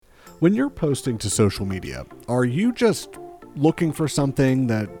When you're posting to social media, are you just looking for something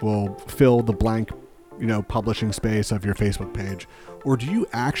that will fill the blank, publishing space of your Facebook page? Or do you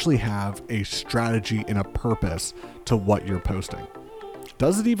actually have a strategy and a purpose to what you're posting?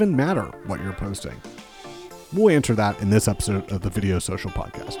 Does it even matter what you're posting? We'll answer that in this episode of the Video Social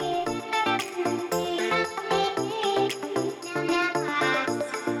Podcast.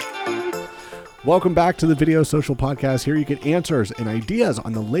 Welcome back to the Video Social Podcast. Here you get answers and ideas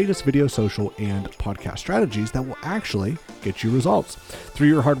on the latest video, social, and podcast strategies that will actually get you results. Through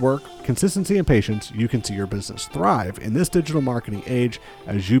your hard work, consistency, and patience, you can see your business thrive in this digital marketing age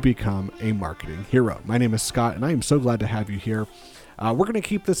as you become a marketing hero. My name is Scott, and I am so glad to have you here. We're going to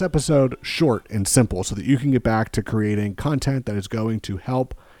keep this episode short and simple so that you can get back to creating content that is going to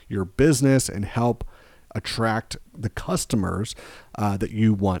help your business and help attract the customers that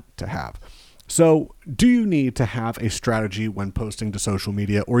you want to have. So do you need to have a strategy when posting to social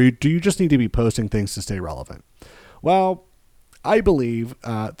media, or do you just need to be posting things to stay relevant? Well, I believe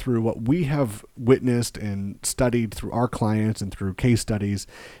through what we have witnessed and studied through our clients and through case studies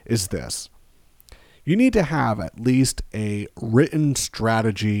is this. You need to have at least a written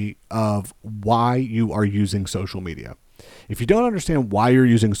strategy of why you are using social media. If you don't understand why you're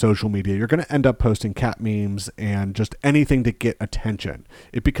using social media, you're going to end up posting cat memes and just anything to get attention.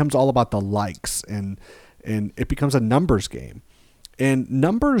 It becomes all about the likes and it becomes a numbers game. And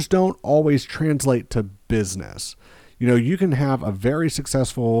numbers don't always translate to business. You can have a very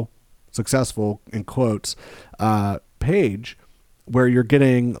successful in quotes, page where you're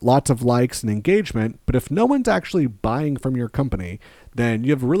getting lots of likes and engagement, but if no one's actually buying from your company, then you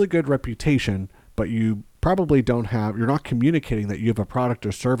have a really good reputation, but you probably you're not communicating that you have a product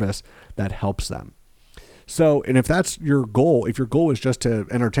or service that helps them. So, and if that's your goal, if your goal is just to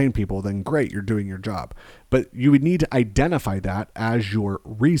entertain people, then great, you're doing your job. But you would need to identify that as your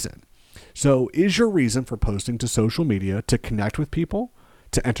reason. So is your reason for posting to social media to connect with people,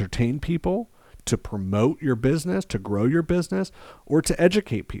 to entertain people, to promote your business, to grow your business, or to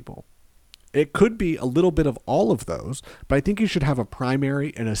educate people? It could be a little bit of all of those, but I think you should have a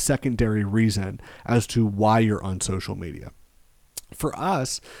primary and a secondary reason as to why you're on social media. For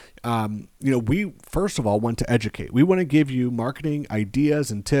us, we first of all want to educate. We want to give you marketing ideas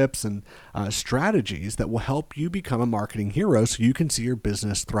and tips and strategies that will help you become a marketing hero so you can see your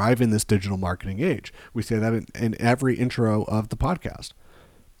business thrive in this digital marketing age. We say that in every intro of the podcast.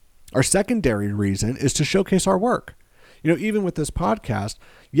 Our secondary reason is to showcase our work. Even with this podcast,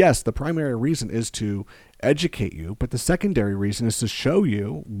 yes, the primary reason is to educate you, but the secondary reason is to show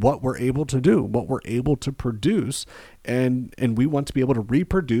you what we're able to do, what we're able to produce, and we want to be able to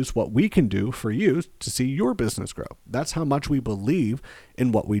reproduce what we can do for you to see your business grow. That's how much we believe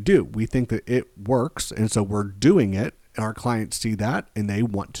in what we do. We think that it works, and so we're doing it, and our clients see that, and they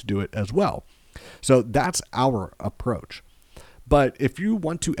want to do it as well. So that's our approach. But if you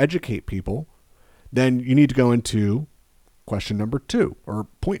want to educate people, then you need to go into question number 2, or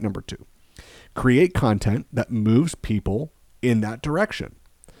point number 2. Create content that moves people in that direction.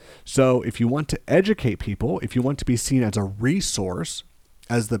 So if you want to educate people, if you want to be seen as a resource,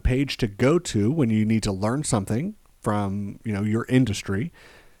 as the page to go to when you need to learn something from, your industry,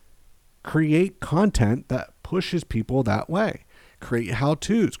 create content that pushes people that way. Create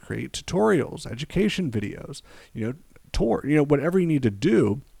how-tos, create tutorials, education videos, whatever you need to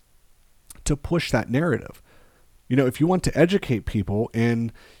do to push that narrative. If you want to educate people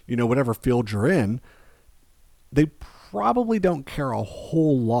in, whatever field you're in, they probably don't care a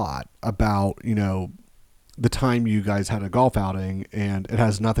whole lot about, the time you guys had a golf outing and it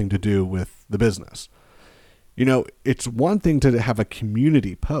has nothing to do with the business. It's one thing to have a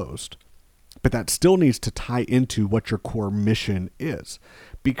community post, but that still needs to tie into what your core mission is,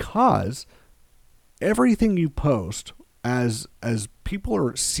 because everything you post, as people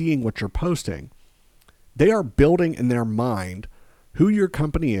are seeing what you're posting, they are building in their mind who your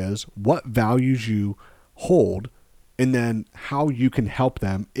company is, what values you hold, and then how you can help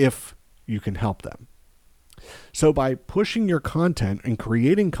them if you can help them. So by pushing your content and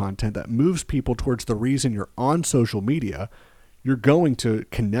creating content that moves people towards the reason you're on social media, you're going to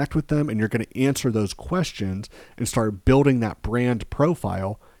connect with them and you're going to answer those questions and start building that brand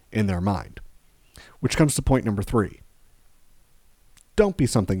profile in their mind. Which comes to point number 3. Don't be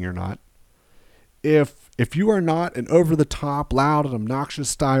something you're not. If you are not an over-the-top, loud, and obnoxious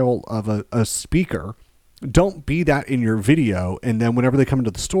style of a speaker, don't be that in your video. And then whenever they come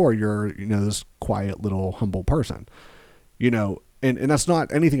into the store, you're, this quiet little humble person, and that's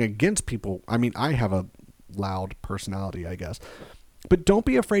not anything against people. I mean, I have a loud personality, I guess, but don't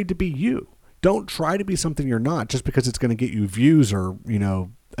be afraid to be you. Don't try to be something you're not just because it's going to get you views or,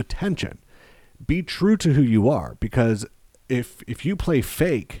 attention. Be true to who you are, because if you play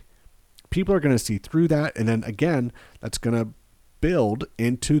fake, people are going to see through that. And then again, that's going to build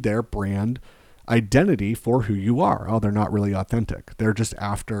into their brand identity for who you are. Oh, they're not really authentic. They're just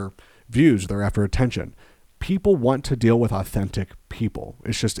after views. They're after attention. People want to deal with authentic people.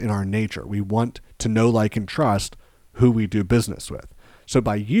 It's just in our nature. We want to know, like, and trust who we do business with. So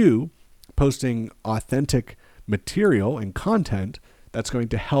by you posting authentic material and content, that's going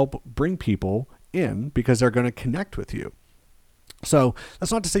to help bring people in because they're going to connect with you. So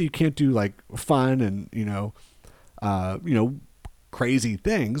that's not to say you can't do like fun and, crazy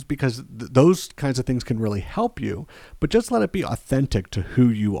things, because those kinds of things can really help you, but just let it be authentic to who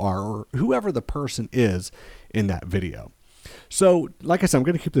you are or whoever the person is in that video. So like I said, I'm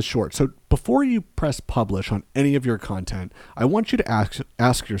going to keep this short. So before you press publish on any of your content, I want you to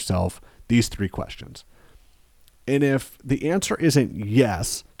ask yourself these 3 questions. And if the answer isn't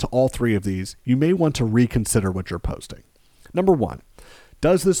yes to all 3 of these, you may want to reconsider what you're posting. Number 1,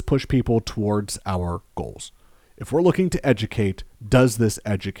 does this push people towards our goals? If we're looking to educate, does this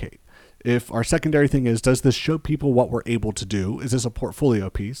educate? If our secondary thing is, does this show people what we're able to do? Is this a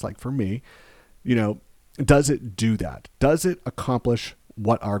portfolio piece? Like for me, does it do that? Does it accomplish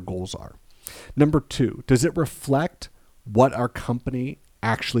what our goals are? Number 2, does it reflect what our company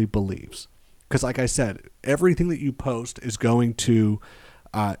actually believes? Because like I said, everything that you post is going to,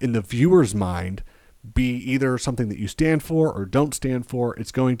 in the viewer's mind, be either something that you stand for or don't stand for.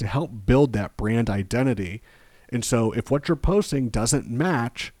 It's going to help build that brand identity. And so if what you're posting doesn't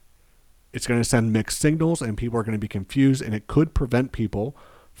match, it's going to send mixed signals and people are going to be confused, and it could prevent people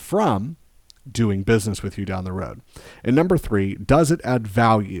from doing business with you down the road. And number 3, does it add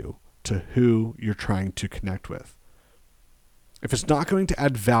value to who you're trying to connect with? If it's not going to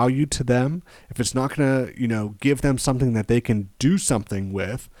add value to them, if it's not going to, give them something that they can do something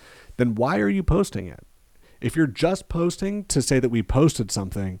with, then why are you posting it? If you're just posting to say that we posted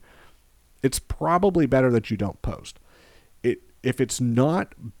something, it's probably better that you don't post. If it's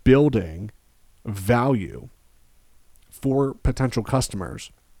not building value for potential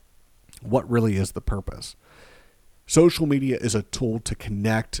customers, what really is the purpose? Social media is a tool to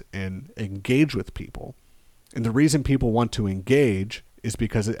connect and engage with people. And the reason people want to engage is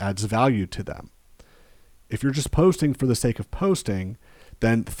because it adds value to them. If you're just posting for the sake of posting,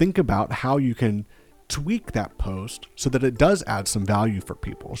 then think about how you can tweak that post so that it does add some value for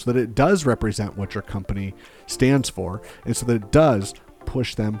people, so that it does represent what your company stands for, and so that it does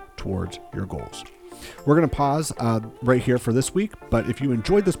push them towards your goals. We're going to pause right here for this week, but if you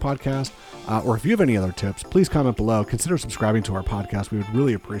enjoyed this podcast or if you have any other tips, please comment below. Consider subscribing to our podcast. We would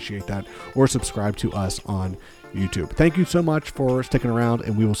really appreciate that, or subscribe to us on YouTube. Thank you so much for sticking around,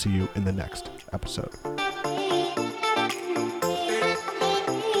 and we will see you in the next episode.